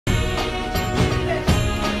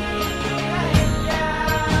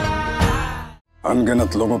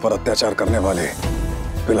अनगिनत लोगों पर अत्याचार करने वाले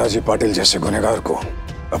पिलाजी पाटिल जैसे गुनहगार को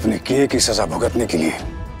अपने किए की सजा भुगतने के लिए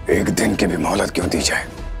एक दिन की भी मोहलत क्यों दी जाए?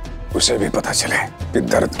 उसे भी पता चले कि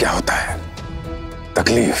दर्द क्या होता है,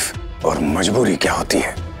 तकलीफ और मजबूरी क्या होती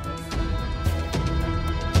है।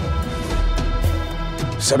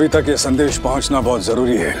 सभी तक यह संदेश पहुंचना बहुत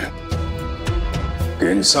जरूरी है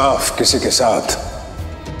कि इंसाफ किसी के साथ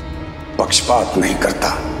पक्षपात नहीं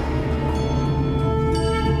करता।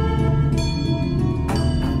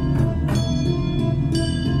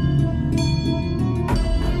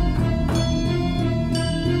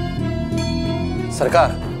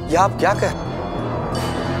 सरकार, ये आप क्या कह?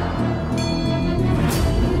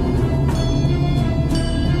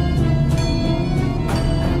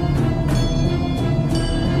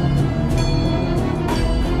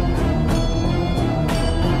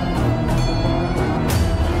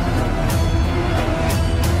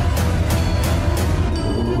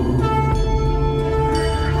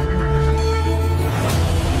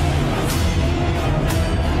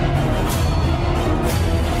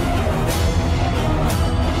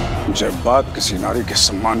 जब बात किसी नारी के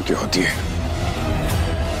सम्मान की होती है,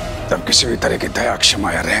 तब किसी भी तरह की दया,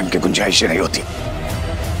 क्षमा या रहम की गुंजाइश नहीं होती।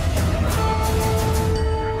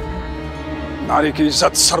 नारी की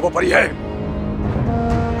इज्जत सर्वोपरि है।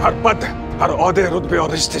 हर पद, हर ओहदे, रुतबे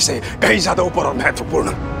और रिश्ते से कहीं ज्यादा ऊपर और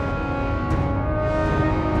महत्वपूर्ण।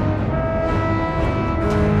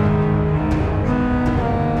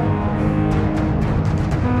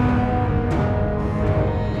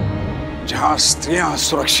 जहां स्त्रियां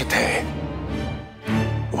सुरक्षित है,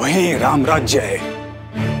 वहीं राम राज्य है।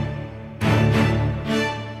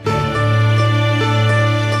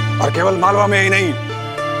 और केवल मालवा में ही नहीं,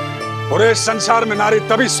 पूरे संसार में नारी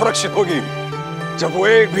तभी सुरक्षित होगी जब वो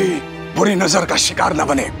एक भी बुरी नजर का शिकार न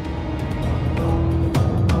बने,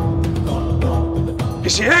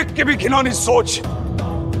 किसी एक की भी घिनौनी सोच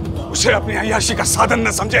उसे अपनी अय्याशी का साधन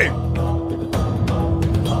न समझे।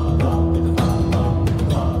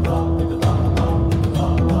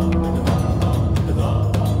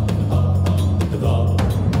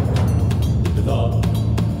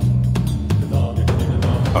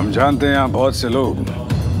 हम जानते हैं यहाँ बहुत से लोग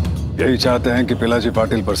यही चाहते हैं कि पिलाजी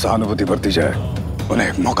पाटिल पर सहानुभूति बरती जाए, उन्हें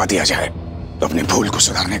एक मौका दिया जाए तो अपनी भूल को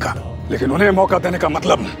सुधारने का। लेकिन उन्हें मौका देने का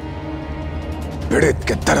मतलब पीड़ित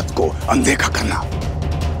के दर्द को अनदेखा करना,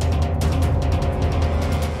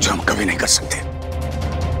 जो हम कभी नहीं कर सकते।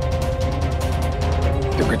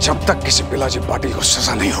 क्योंकि जब तक किसी पिलाजी पाटिल को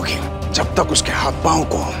सजा नहीं होगी, जब तक उसके हाथ पांव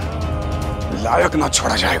को लायक ना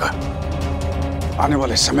छोड़ा जाएगा, आने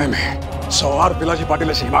वाले समय में 100 और पिलाजी पाटिल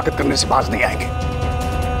ऐसी हिमाकत करने से बाज नहीं आएंगे।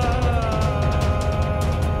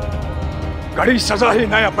 कड़ी सजा ही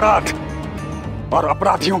नए अपराध और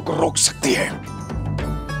अपराधियों को रोक सकती है।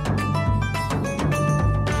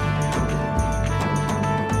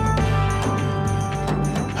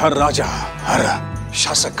 हर राजा, हर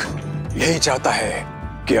शासक यही चाहता है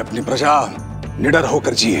कि अपनी प्रजा निडर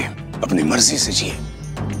होकर जिए, अपनी मर्जी से जिए।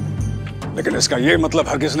 लेकिन इसका यह मतलब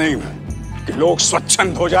हरगिज नहीं कि लोग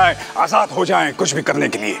स्वच्छंद हो जाएं, आजाद हो जाएं कुछ भी करने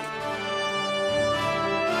के लिए।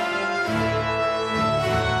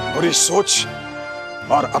 बुरी सोच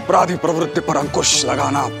और अपराधी प्रवृत्ति पर अंकुश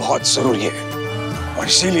लगाना बहुत जरूरी है, और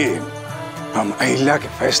इसीलिए हम अहिल्या के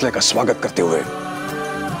फैसले का स्वागत करते हुए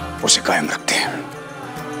उसे कायम रखते हैं।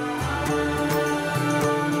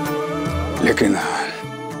 लेकिन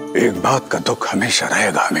एक बात का दुख हमेशा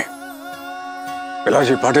रहेगा हमें।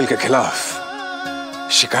 पिलाजी पाटिल के खिलाफ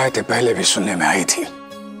शिकायतें पहले भी सुनने में आई थी।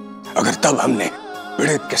 अगर तब हमने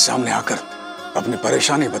पीड़ित के सामने आकर अपनी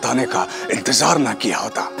परेशानी बताने का इंतजार न किया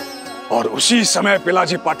होता और उसी समय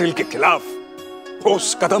पिलाजी पाटिल के खिलाफ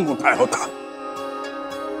ठोस कदम उठाया होता,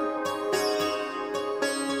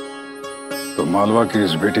 तो मालवा की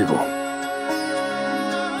इस बेटी को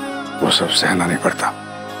वो सब सहना नहीं पड़ता,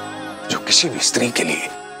 जो किसी भी स्त्री के लिए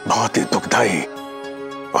बहुत ही दुखदाई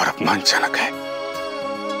और अपमानजनक है।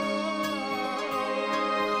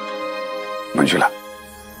 मंजुला,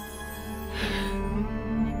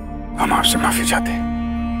 हम आपसे माफी चाहते हैं।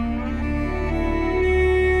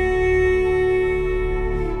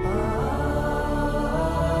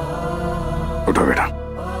 उठो बेटा।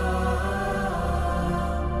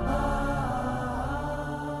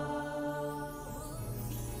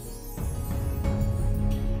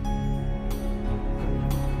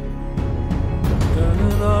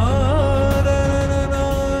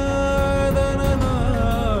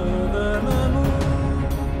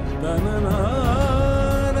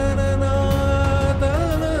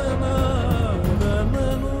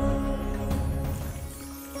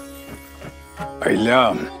 अहिल्या,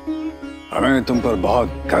 हमें तुम पर बहुत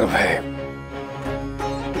गर्व है।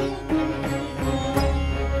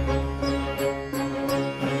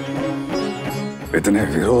 इतने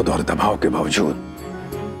विरोध और दबाव के बावजूद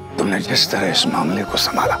तुमने जिस तरह इस मामले को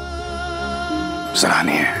संभाला,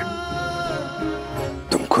 सराहनीय है।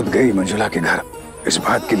 तुम खुद गई मंजुला के घर इस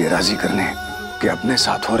बात के लिए राजी करने कि अपने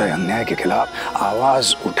साथ हो रहे अन्याय के खिलाफ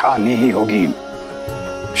आवाज उठानी ही होगी।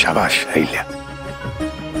 शाबाश अहिल्या।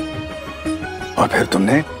 और फिर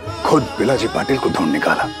तुमने खुद पिलाजी पाटिल को ढूंढ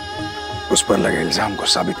निकाला, उस पर लगे इल्जाम को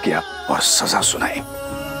साबित किया और सजा सुनाई।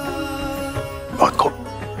 बहुत खूब।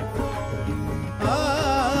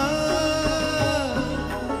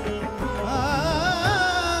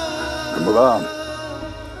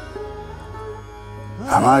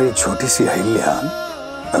 हमारी छोटी सी अहिल्या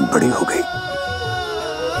अब बड़ी हो गई,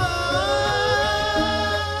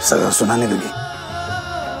 सजा सुनाने लगी।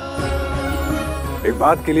 एक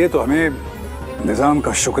बात के लिए तो हमें निजाम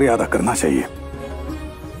का शुक्रिया अदा करना चाहिए।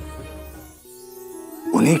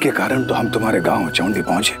 उन्हीं के कारण तो हम तुम्हारे गांव चौंडी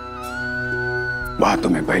पहुंचे। वहां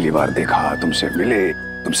तुम्हें पहली बार देखा, तुमसे मिले,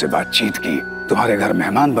 तुमसे बातचीत की, तुम्हारे घर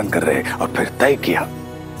मेहमान बनकर रहे और फिर तय किया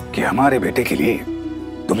कि हमारे बेटे के लिए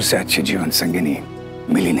तुमसे अच्छी जीवन संगिनी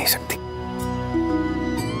मिल ही नहीं सकती।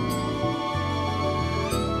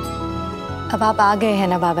 अब आप आ गए हैं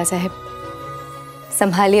ना बाबा साहब,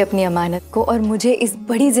 संभालिए अपनी अमानत को और मुझे इस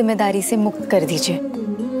बड़ी जिम्मेदारी से मुक्त कर दीजिए।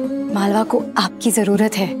 मालवा को आपकी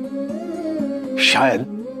जरूरत है। शायद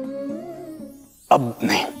अब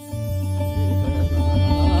नहीं।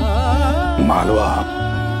 मालवा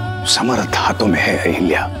समर्थ हाथों में है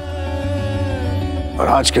अहिल्या, और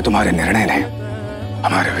आज के तुम्हारे निर्णय ने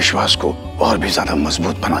हमारे विश्वास को और भी ज्यादा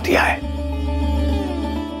मजबूत बना दिया है।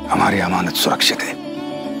 हमारी अमानत सुरक्षित है,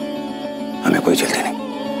 हमें कोई जल्दी नहीं।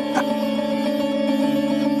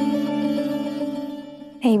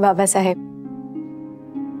 नहीं बाबा साहब,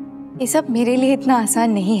 ये सब मेरे लिए इतना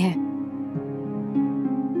आसान नहीं है।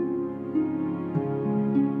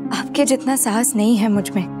 आपके जितना साहस नहीं है मुझ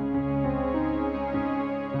में।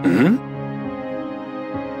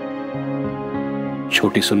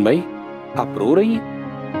 छोटी सुनबाई, आप रो रही हैं?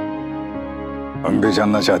 हम भी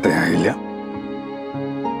जानना चाहते हैं अहिल्या,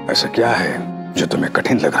 ऐसा क्या है जो तुम्हें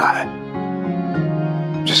कठिन लग रहा है,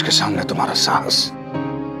 जिसके सामने तुम्हारा साहस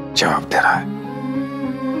जवाब दे रहा है?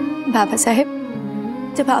 बाबा साहब,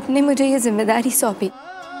 जब आपने मुझे ये जिम्मेदारी सौंपी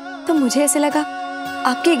तो मुझे ऐसे लगा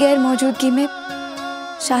आपकी गैर मौजूदगी में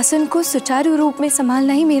शासन को सुचारू रूप में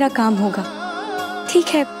संभालना ही मेरा काम होगा। ठीक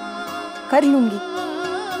है, कर लूंगी,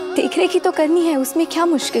 देखरेखी तो करनी है, उसमें क्या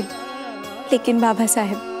मुश्किल। लेकिन बाबा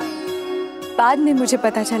साहब, बाद में मुझे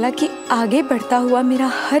पता चला कि आगे बढ़ता हुआ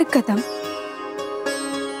मेरा हर कदम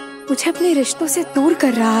मुझे अपने रिश्तों से दूर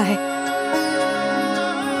कर रहा है।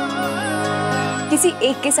 किसी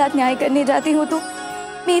एक के साथ न्याय करने जाती हूँ तो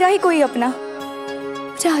मेरा ही कोई अपना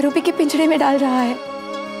मुझे आरोपी के पिंजरे में डाल रहा है।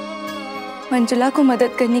 मंजुला को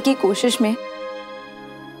मदद करने की कोशिश में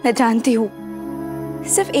मैं जानती हूँ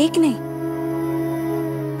सिर्फ एक नहीं,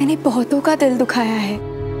 मैंने बहुतों का दिल दुखाया है,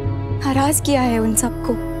 नाराज किया है उन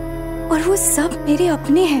सबको, और वो सब मेरे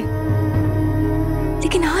अपने हैं।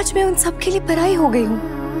 लेकिन आज मैं उन सब के लिए पराई हो गई हूँ,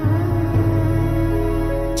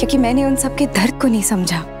 क्योंकि मैंने उन सब के दर्द को नहीं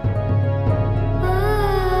समझा।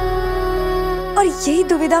 और यही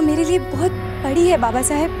दुविधा मेरे लिए बहुत बड़ी है बाबा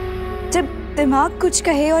साहब। जब दिमाग कुछ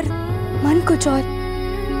कहे और मन कुछ और,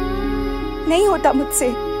 नहीं होता मुझसे।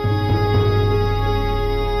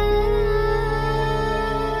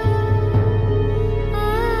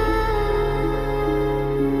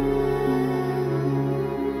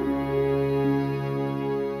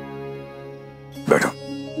 बैठो।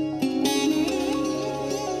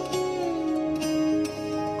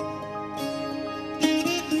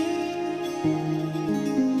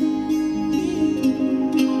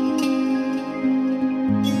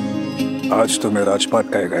 आज तुम्हें राजपाट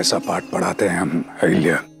का एक ऐसा पाठ पढ़ाते हैं हम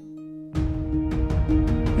अहिल्या,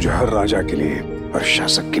 जो हर राजा के लिए, हर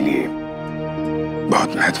शासक के लिए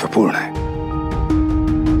बहुत महत्वपूर्ण है।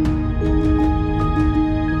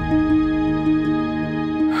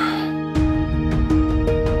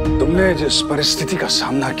 तुमने जिस परिस्थिति का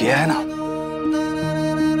सामना किया है ना,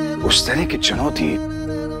 उस तरह की चुनौती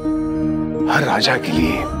हर राजा के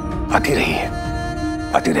लिए आती रही है,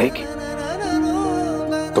 आती रहेगी।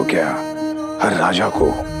 तो क्या हर राजा को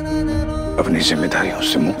अपनी जिम्मेदारियों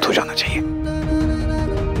से मुक्त हो जाना चाहिए?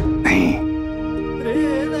 नहीं,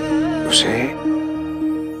 उसे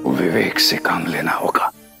विवेक से काम लेना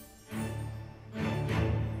होगा।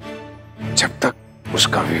 जब तक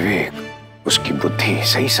उसका विवेक, उसकी बुद्धि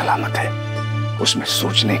सही सलामत है, उसमें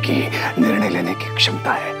सोचने की, निर्णय लेने की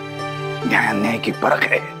क्षमता है, न्याय अन्याय की परख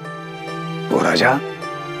है, वो राजा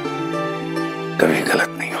कभी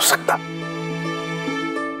गलत नहीं हो सकता।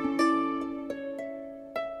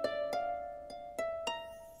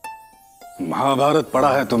 महाभारत पढ़ा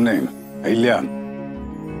है तुमने अहिल्या?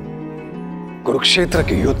 कुरुक्षेत्र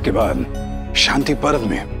के युद्ध के बाद शांति पर्व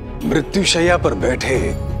में मृत्युशैया पर बैठे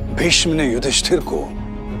भीष्म ने युधिष्ठिर को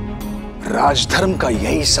राजधर्म का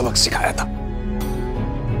यही सबक सिखाया था।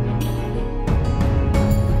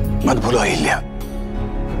 मत भूलो अहिल्या,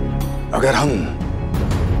 अगर हम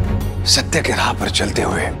सत्य के राह पर चलते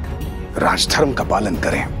हुए राजधर्म का पालन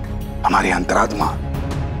करें, हमारी अंतरात्मा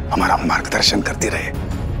हमारा मार्गदर्शन करती रहे,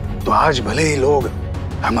 तो आज भले ही लोग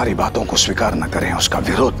हमारी बातों को स्वीकार न करें, उसका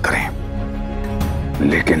विरोध करें,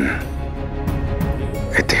 लेकिन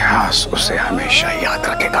इतिहास उसे हमेशा याद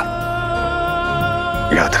रखेगा।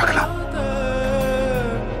 याद रखना।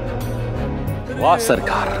 वाह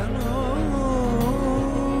सरकार,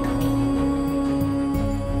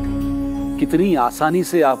 कितनी आसानी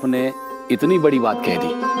से आपने इतनी बड़ी बात कह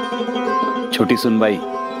दी। छोटी सुनबाई,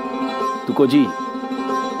 तुको जी,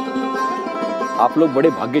 आप लोग बड़े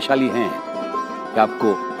भाग्यशाली हैं कि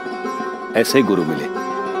आपको ऐसे गुरु मिले।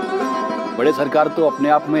 बड़े सरकार तो अपने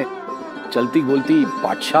आप में चलती बोलती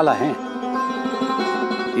पाठशाला हैं।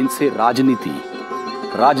 इनसे राजनीति,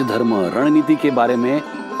 राजधर्म, रणनीति के बारे में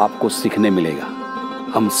आपको सीखने मिलेगा,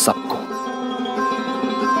 हम सबको।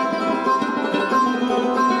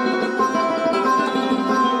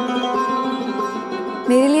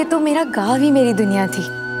 मेरे लिए तो मेरा गांव ही मेरी दुनिया थी,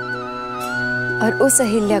 और उस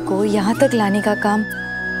अहिल्या को यहाँ तक लाने का काम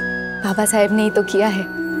बाबा साहेब ने ही तो किया है।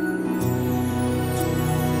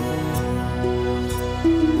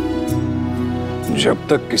 जब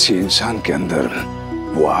तक किसी इंसान के अंदर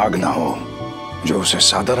वो आग ना हो जो उसे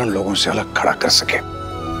साधारण लोगों से अलग खड़ा कर सके,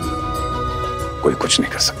 कोई कुछ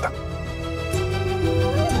नहीं कर सकता।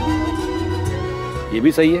 ये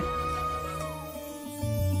भी सही है।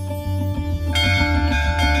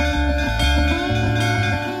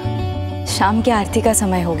 शाम की आरती का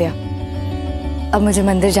समय हो गया, अब मुझे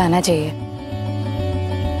मंदिर जाना चाहिए।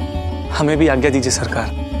 हमें भी आज्ञा दीजिए सरकार,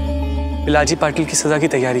 पिलाजी पाटिल की सजा की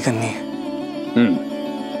तैयारी करनी है।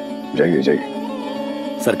 जाइए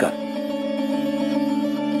जाइए। सरकार,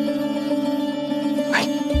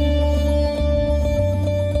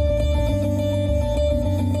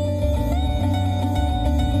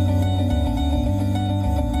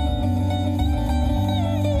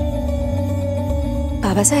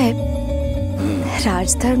 बाबा साहेब,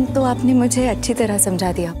 राजधर्म तो आपने मुझे अच्छी तरह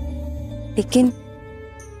समझा दिया, लेकिन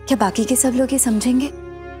क्या बाकी के सब लोग ये समझेंगे?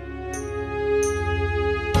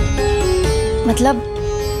 मतलब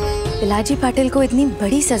पिलाजी पाटिल को इतनी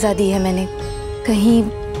बड़ी सजा दी है मैंने, कहीं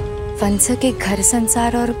वंश के घर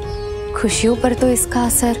संसार और खुशियों पर तो इसका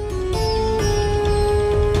असर?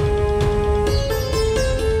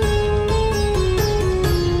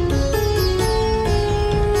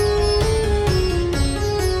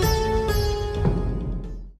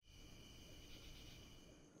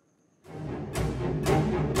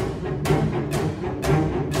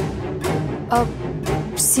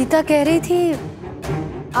 अब सीता कह रही थी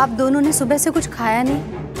आप दोनों ने सुबह से कुछ खाया नहीं।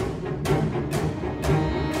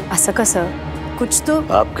 ऐसा कैसा? कुछ तो।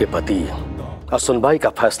 आपके पति और सुनबाई का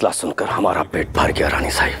फैसला सुनकर हमारा पेट भर गया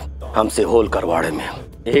रानी साहिब। हमसे होलकर वाड़े में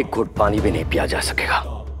एक घुट पानी भी नहीं पिया जा सकेगा।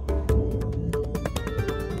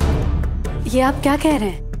 ये आप क्या कह रहे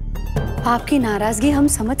हैं? आपकी नाराजगी हम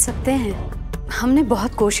समझ सकते हैं, हमने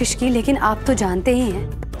बहुत कोशिश की, लेकिन आप तो जानते ही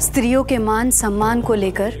हैं स्त्रियों के मान सम्मान को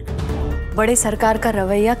लेकर बड़े सरकार का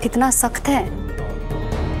रवैया कितना सख्त है।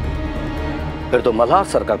 फिर तो मल्हार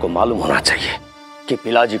सरकार को मालूम होना चाहिए कि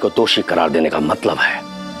पिलाजी को दोषी करार देने का मतलब है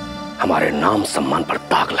हमारे नाम सम्मान पर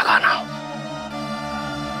दाग लगाना।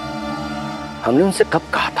 हमने उनसे कब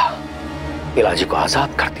कहा था पिलाजी को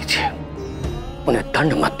आजाद कर दीजिए, उन्हें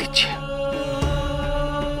दंड मत दीजिए,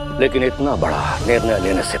 लेकिन इतना बड़ा निर्णय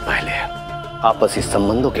लेने से पहले आपसी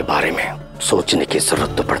संबंधों के बारे में सोचने की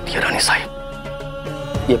जरूरत तो पड़ती है रानी साहिब।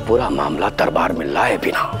 ये पूरा मामला दरबार में लाए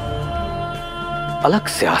बिना अलग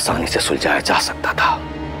से आसानी से सुलझाया जा सकता था,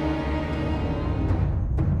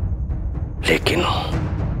 लेकिन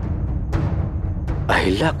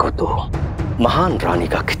अहिल्या को तो महान रानी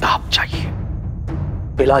का खिताब चाहिए।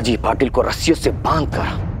 पिलाजी पाटिल को रस्सियों से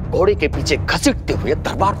बांधकर घोड़े के पीछे घसीटते हुए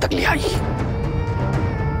दरबार तक ले आई।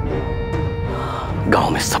 गांव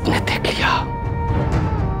में सबने देख लिया,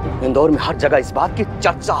 इंदौर में हर जगह इस बात की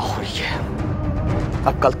चर्चा हो रही है।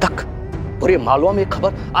 अब कल तक पूरे मालवा में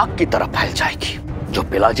खबर आग की तरह फैल जाएगी। जो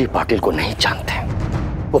पिलाजी पाटिल को नहीं जानते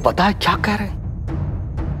वो पता है क्या कह रहे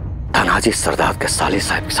हैं? धनाजी सरदार के साली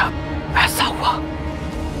साहब के साथ ऐसा हुआ।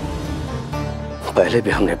 पहले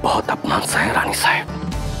भी हमने बहुत अपमान सहे रानी साहब,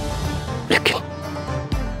 लेकिन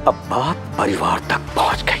अब बात परिवार तक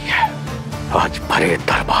पहुंच गई है। आज भरे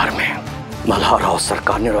दरबार में मल्हार राव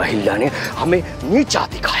सरकार ने और अहिल्या ने हमें नीचा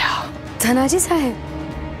दिखाया। धनाजी साहब,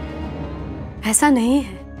 ऐसा नहीं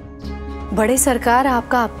है। बड़े सरकार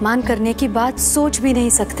आपका अपमान करने की बात सोच भी नहीं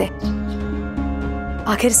सकते।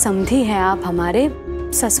 आखिर समधी हैं आप, हमारे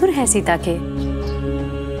ससुर हैं सीता के।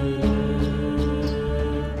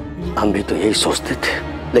 हम भी तो यही सोचते थे,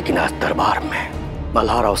 लेकिन आज दरबार में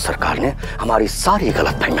मल्हार राव सरकार ने हमारी सारी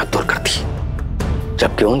गलतफहमियां दूर कर दी।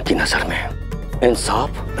 जबकि उनकी नजर में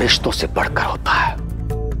इंसाफ रिश्तों से बढ़कर होता है,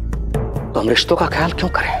 तो हम रिश्तों का ख्याल क्यों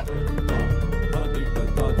करें?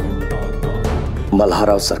 मल्हार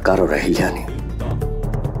राव सरकार और अहिल्या ने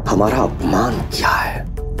हमारा अपमान किया है,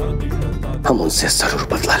 हम उनसे जरूर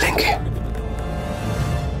बदला लेंगे।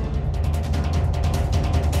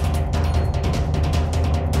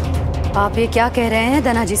 आप ये क्या कह रहे हैं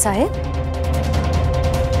धनाजी साहब?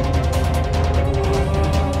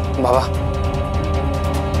 बाबा,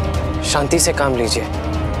 शांति से काम लीजिए।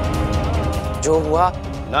 जो हुआ।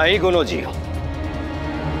 नहीं गुनो जी,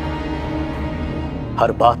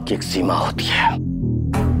 हर बात की एक सीमा होती है।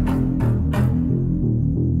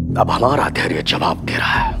 अब हमारा धैर्य जवाब दे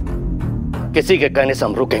रहा है। किसी के कहने से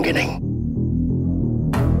हम रुकेंगे नहीं।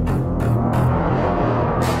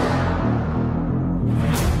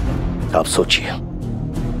 आप सोचिए,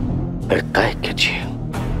 फिर तय कीजिए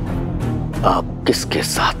आप किसके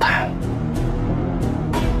साथ हैं।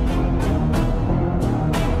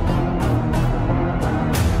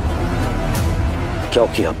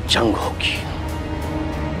 क्योंकि अब जंग होगी।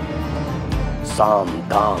 साम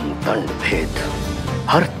दाम दंड भेद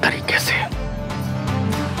हर तरीके से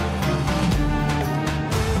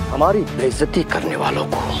हमारी बेइज्जती करने वालों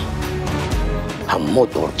को हम मुंह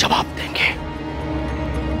तोड़ जवाब देंगे।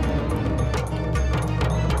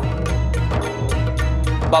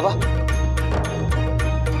 बाबा,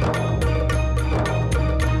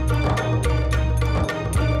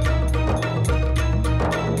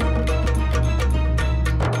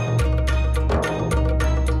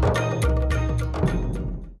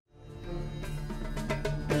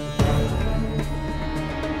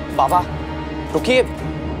 बाबा रुकिए,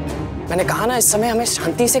 मैंने कहा ना इस समय हमें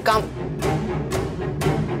शांति से काम।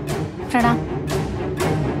 प्रणाम,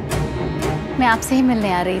 मैं आपसे ही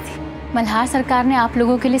मिलने आ रही थी। मल्हार सरकार ने आप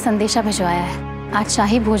लोगों के लिए संदेशा भिजवाया है। आज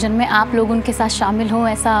शाही भोजन में आप लोग उनके साथ शामिल हों,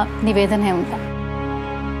 ऐसा निवेदन है उनका।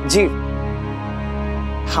 जी,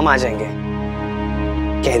 हम आ जाएंगे,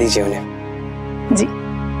 कह दीजिए उन्हें। जी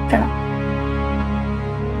प्रणाम।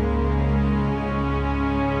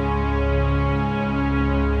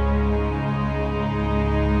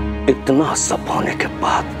 इतना सब होने के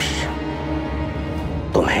बाद भी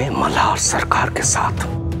तुम्हें मल्हार सरकार के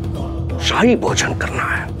साथ शाही भोजन करना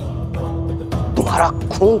है। तुम्हारा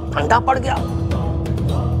खून ठंडा पड़ गया।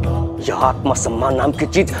 यह आत्मसम्मान नाम की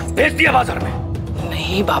चीज बेच दिया बाजार में।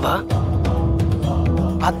 नहीं बाबा,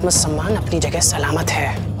 आत्मसम्मान अपनी जगह सलामत है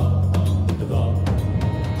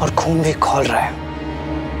और खून भी खौल रहा है,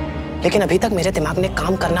 लेकिन अभी तक मेरे दिमाग ने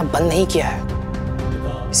काम करना बंद नहीं किया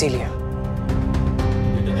है। इसीलिए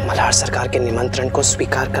मल्हार सरकार के निमंत्रण को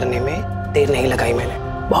स्वीकार करने में देर नहीं लगाई मैंने।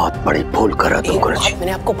 बहुत बड़ी भूल कर रहे हो गुरुजी।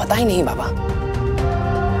 मैंने आपको पता ही नहीं बाबा।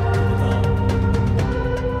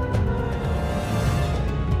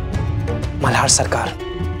 मल्हार सरकार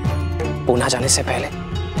पूना जाने से पहले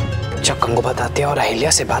जब गंगोबा दात्या और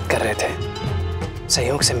अहिल्या से बात कर रहे थे,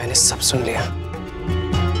 संयोग से मैंने सब सुन लिया।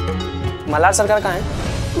 मल्हार सरकार कहाँ है?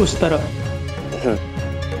 उस तरफ।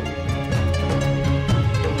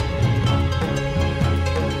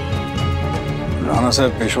 राणा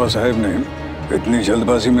साहब, पेशवा साहब ने इतनी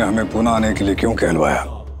जल्दबाजी में हमें पूना आने के लिए क्यों कहलवाया?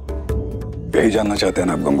 यही जानना चाहते हैं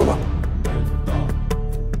ना आप गंगोबा?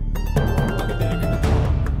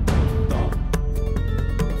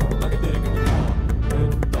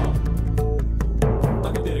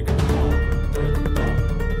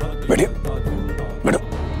 बैठिए, बैठो।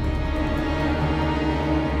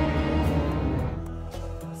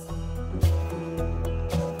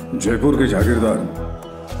 जयपुर के जागीरदार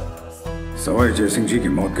सवाई जयसिंह जी की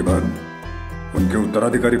मौत के बाद उनके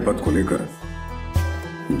उत्तराधिकारी पद को लेकर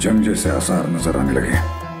जंग जैसे आसार नजर आने लगे।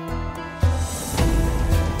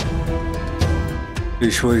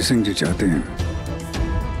 ईश्वरी सिंह जी चाहते हैं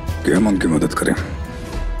कि हम उनकी मदद करें,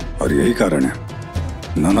 और यही कारण है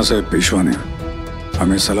नाना साहब पेशवा ने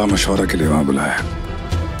हमें सलाह मशवरा के लिए वहां बुलाया है।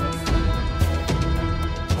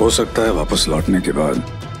 हो सकता है वापस लौटने के बाद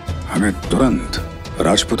हमें तुरंत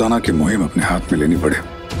राजपूताना की मुहिम अपने हाथ में लेनी पड़े,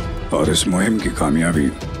 और इस मुहिम की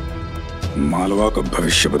कामयाबी मालवा का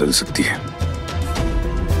भविष्य बदल सकती है।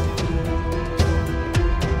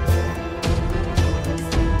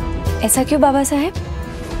 ऐसा क्यों बाबा साहब?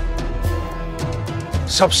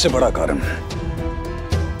 सबसे बड़ा कारण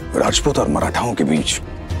राजपूत और मराठाओं के बीच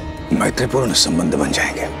मैत्रीपूर्ण संबंध बन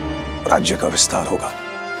जाएंगे। राज्य का विस्तार होगा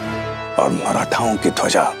और मराठाओं की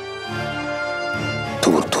ध्वजा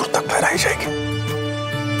दूर दूर तक फहराई जाएगी।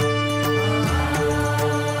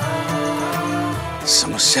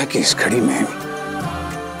 समस्या की इस घड़ी में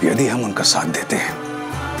यदि हम उनका साथ देते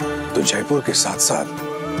हैं तो जयपुर के साथ साथ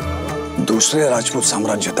दूसरे राजपूत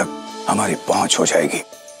साम्राज्य तक हमारी पहुंच हो जाएगी,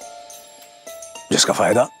 जिसका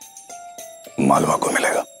फायदा मालवा को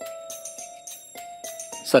मिलेगा।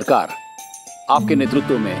 सरकार, आपके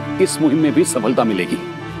नेतृत्व में इस मुहिम में भी सफलता मिलेगी।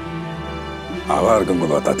 आभार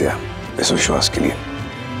गंगोबा तात्या इस विश्वास के लिए,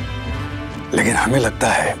 लेकिन हमें लगता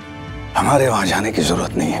है हमारे वहां जाने की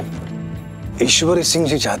जरूरत नहीं है। ईश्वरी सिंह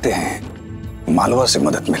जी चाहते हैं मालवा से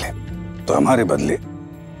मदद मिले, तो हमारे बदले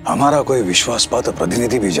हमारा कोई विश्वास पात्र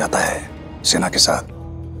प्रतिनिधि भी जाता है सेना के साथ,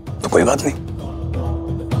 तो कोई बात नहीं।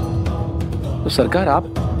 तो सरकार,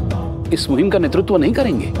 आप इस मुहिम का नेतृत्व नहीं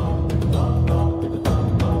करेंगे?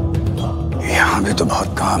 यहां भी तो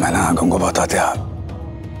बहुत काम है ना गंगोबा तात्या,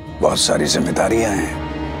 बहुत सारी जिम्मेदारियां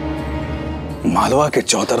हैं। मालवा के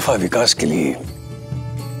चौतरफा विकास के लिए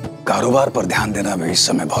कारोबार पर ध्यान देना भी इस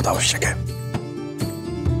समय बहुत आवश्यक है,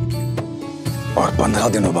 और 15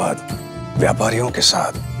 दिनों बाद व्यापारियों के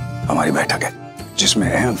साथ हमारी बैठक है,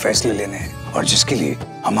 जिसमें अहम फैसले लेने हैं और जिसके लिए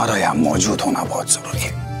हमारा यहाँ मौजूद होना बहुत जरूरी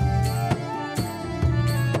है।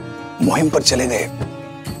 मुहिम पर चले गए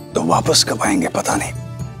तो वापस कब आएंगे पता नहीं,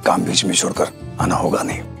 काम बीच में छोड़कर आना होगा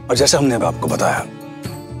नहीं। और जैसे हमने अब आपको बताया,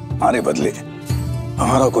 हमारे बदले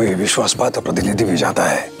हमारा कोई विश्वास पात्र प्रतिनिधि भी जाता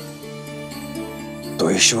है तो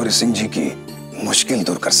ईश्वरी सिंह जी की मुश्किल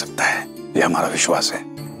दूर कर सकता है, यह हमारा विश्वास है।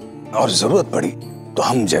 और जरूरत पड़ी तो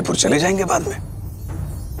हम जयपुर चले जाएंगे बाद में,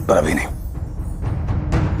 पर अभी नहीं।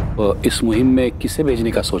 तो इस मुहिम में किसे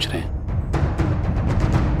भेजने का सोच रहे हैं?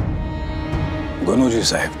 गुनूजी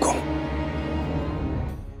साहब को।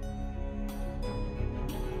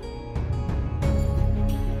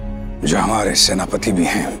 जो हमारे सेनापति भी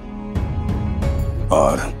हैं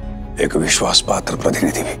और एक विश्वास पात्र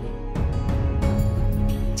प्रतिनिधि भी।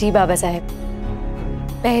 जी बाबा साहब,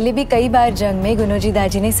 पहले भी कई बार जंग में गुनोजी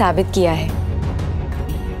दाजी ने साबित किया है,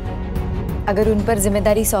 अगर उन पर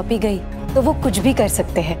जिम्मेदारी सौंपी गई तो वो कुछ भी कर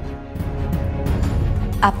सकते हैं।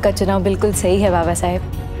 आपका चुनाव बिल्कुल सही है बाबा साहब।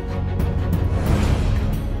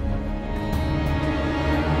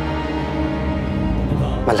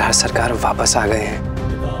 मल्हार सरकार वापस आ गए हैं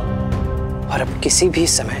और अब किसी भी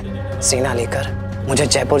समय सेना लेकर मुझे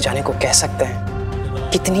जयपुर जाने को कह सकते हैं।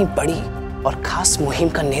 कितनी बड़ी और खास मुहिम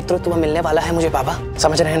का नेतृत्व मिलने वाला है मुझे बाबा,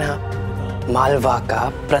 समझ रहे हैं ना? मालवा का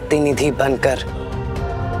प्रतिनिधि बनकर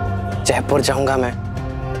जयपुर जाऊंगा मैं।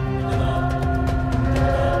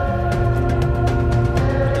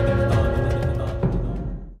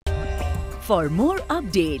 For more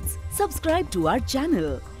updates, subscribe to our channel,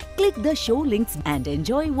 click the show links and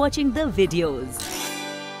enjoy watching the videos.